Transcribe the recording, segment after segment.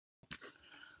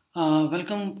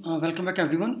Welcome back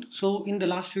everyone. So in the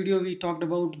last video we talked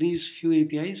about these few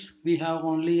APIs. We have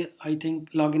only I think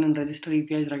login and register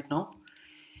APIs right now.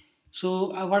 So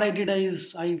what I did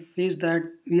is I faced that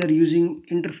we are using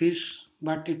interface,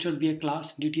 but it should be a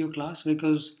class, DTO class,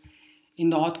 because in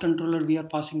the auth controller we are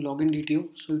passing login DTO,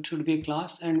 so it should be a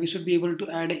class, and we should be able to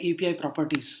add API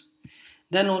properties.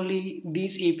 Then only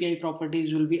these API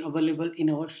properties will be available in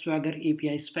our Swagger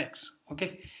API specs.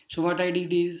 Okay, so what I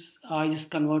did is I just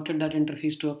converted that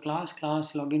interface to a class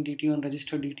login DTO and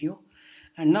register DTO,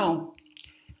 and now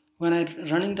when I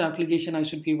running the application I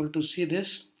should be able to see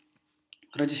this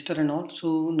register and all.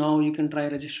 So now you can try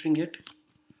registering it.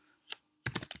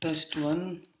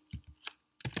 Test1.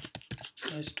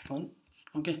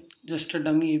 Okay, just a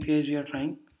dummy APIs we are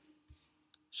trying.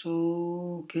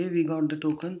 So okay, we got the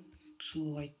token,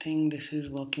 so I think this is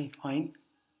working fine.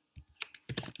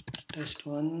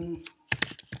 Test1.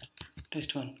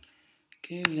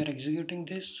 Okay, we are executing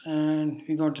this and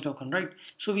we got the token, right?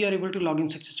 So we are able to log in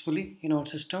successfully in our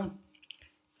system.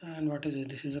 And what is it?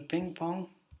 This is a ping pong.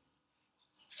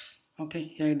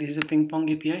 Okay, yeah, this is a ping pong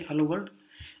API. Hello world.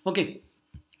 Okay,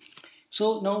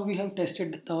 so now we have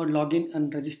tested our login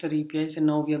and register APIs, and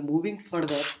now we are moving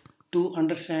further to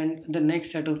understand the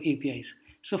next set of APIs.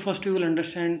 So first we will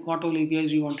understand what all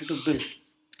APIs we wanted to build.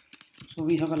 So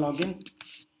we have a login,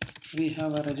 we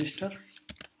have a register,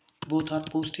 both are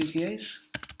post APIs.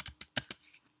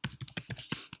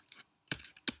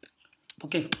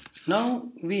 Okay, now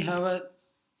we have a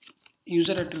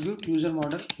user attribute, user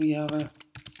model, we have a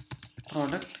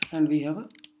product, and we have a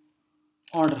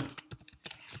order.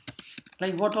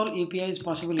 Like what all APIs,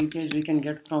 possible APIs we can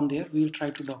get from there, we will try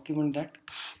to document that.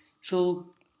 So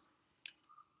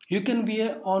you can be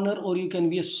a owner or you can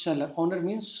be a seller. Owner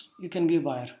means you can be a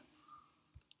buyer.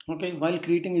 Okay, while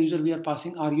creating a user we are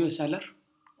passing, are you a seller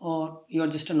or you are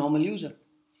just a normal user?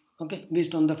 Okay,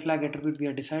 based on the flag attribute we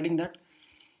are deciding that.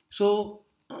 So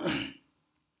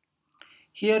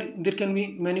here there can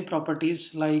be many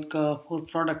properties, like for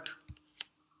product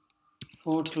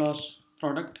 /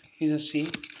 product is a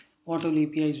C. What all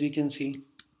APIs we can see?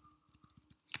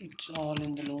 It's all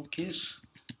in the lowercase.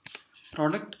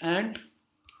 Product and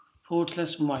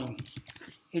 / mine.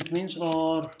 It means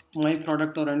or my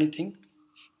product or anything.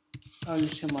 I will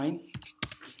say mine.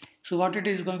 So what it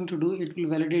is going to do, it will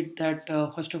validate that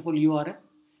first of all you are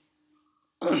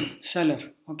a seller.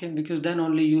 Okay, because then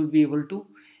only you will be able to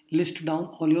list down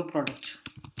all your products.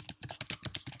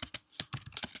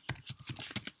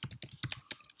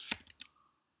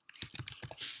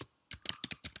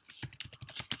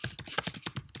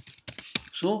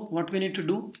 So what we need to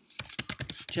do,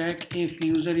 check if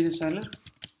user is a seller,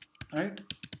 right?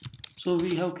 So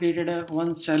we have created a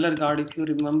one seller guard. If you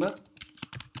remember,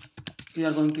 we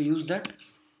are going to use that.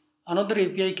 Another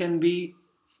API can be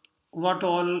what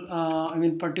all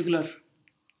particular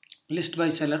list by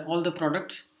seller, all the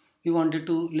products we wanted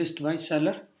to list by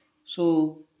seller.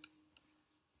 So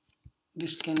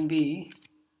this can be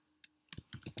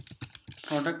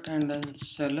product and then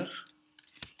seller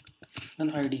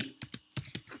and ID.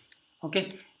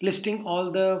 Okay, listing all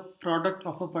the product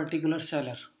of a particular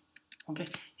seller. Okay,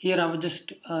 here I was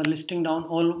just listing down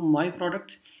all my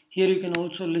products. Here you can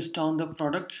also list down the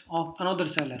products of another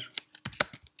seller.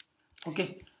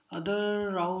 Okay,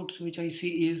 other routes which I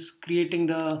see is creating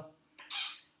the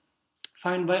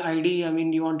find by ID. I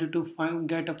mean, you wanted to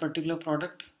get a particular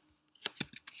product.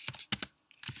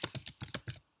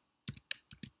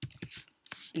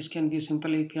 This can be a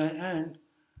simple API, and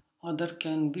other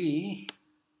can be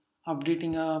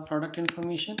updating a product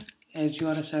information as you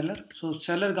are a seller. So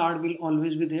seller guard will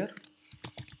always be there.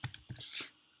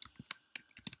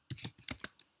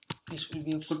 This will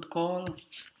be a put call.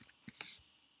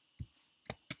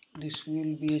 This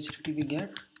will be HTTP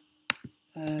get,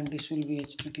 and this will be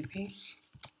HTTP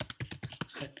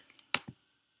get.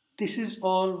 This is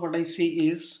all what I see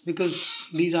is, because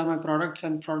these are my products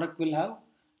and product will have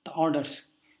the orders,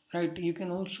 right? You can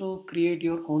also create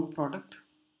your own product,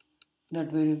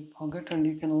 that we forget, and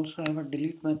you can also have a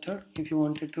delete method if you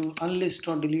wanted to unlist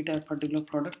or delete a particular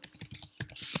product.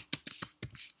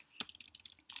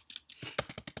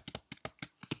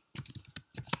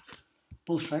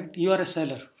 Post, right? You are a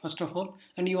seller first of all,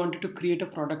 and you wanted to create a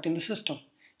product in the system.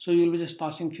 So you will be just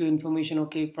passing few information.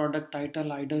 Okay, product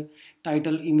title,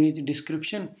 image,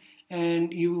 description,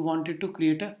 and you wanted to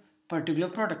create a particular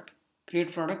product.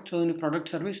 Create product. So in the product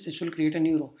service, this will create a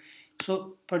new row.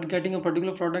 So but getting a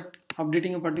particular product,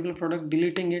 updating a particular product,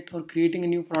 deleting it, or creating a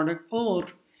new product, or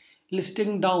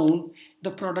listing down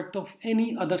the product of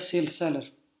any other sales seller.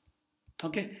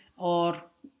 Okay, or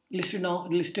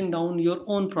listing down your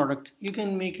own product. You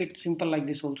can make it simple like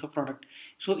this also, product.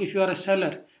 So if you are a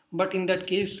seller, but in that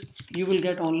case you will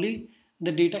get only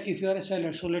the data if you are a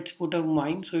seller. So let's put a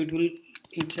mine, so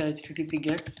it's a http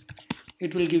get,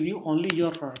 it will give you only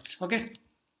your products. Okay,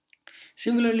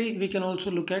 similarly we can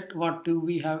also look at what do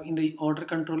we have in the order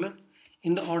controller.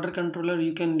 In the order controller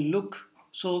you can look,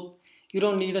 so you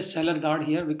don't need a seller guard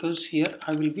here, because here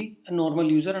I will be a normal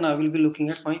user and I will be looking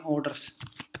at my orders.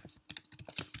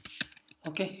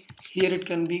 Okay, here it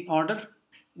can be order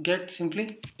get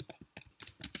simply,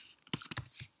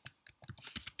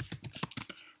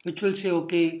 which will say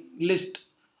okay, list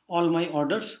all my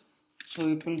orders. So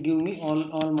it will give me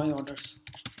all my orders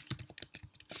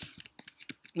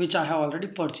which I have already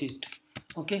purchased.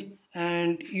 Okay,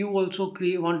 and you also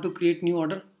want to create new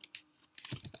order.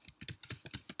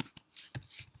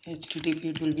 HTTP,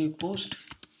 it will be post.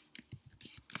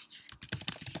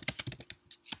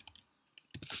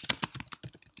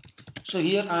 So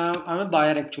here I'm a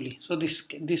buyer actually. So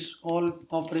this all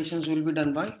operations will be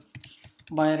done by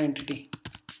buyer entity,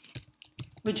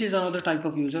 which is another type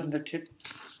of user. That's it.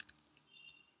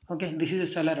 Okay, this is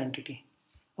a seller entity.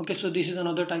 Okay, so this is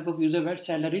another type of user where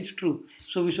seller is true.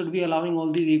 So we should be allowing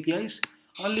all these APIs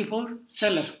only for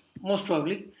seller most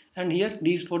probably, and here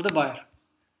these for the buyer,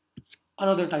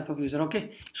 another type of user.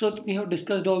 Okay, so we have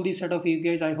discussed all these set of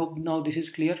APIs. I hope now this is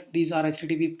clear. These are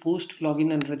HTTP post,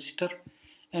 login and register,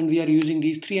 and we are using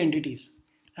these three entities.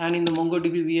 And in the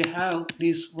MongoDB we have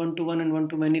this one-to-one and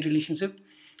one-to-many relationship.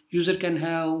 User can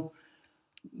have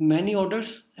many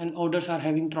orders and orders are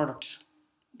having products.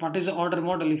 What is the order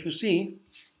model? If you see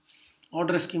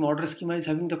order schema is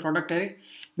having the product array.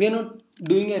 We are not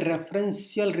doing a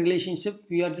referential relationship,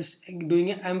 we are just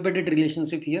doing an embedded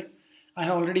relationship here. I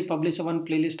have already published one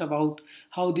playlist about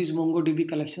how these MongoDB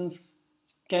collections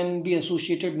can be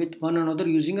associated with one another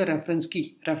using a reference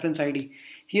key, reference ID.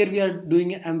 Here we are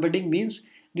doing embedding, means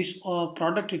this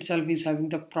product itself is having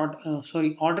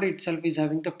the order itself is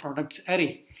having the products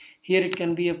array. Here it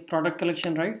can be a product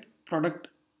collection, right? Product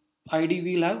ID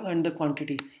we will have and the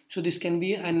quantity. So this can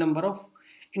be a number of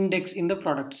index in the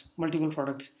products, multiple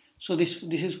products. So this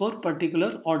is for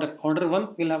particular order. Order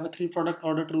 1 will have a 3 product,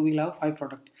 order 2 will have 5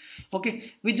 product.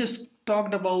 Okay, we just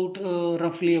talked about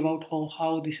roughly about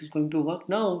how this is going to work.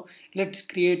 Now let's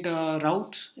create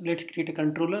routes, let's create a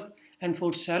controller, and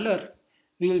for seller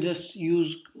we will just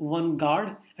use one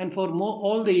guard, and for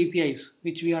all the APIs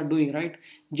which we are doing, right,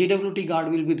 JWT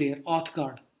guard will be there, auth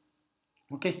guard.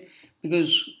 Okay,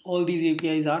 because all these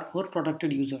APIs are for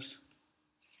protected users.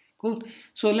 Cool.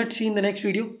 So let's see in the next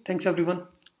video. Thanks everyone.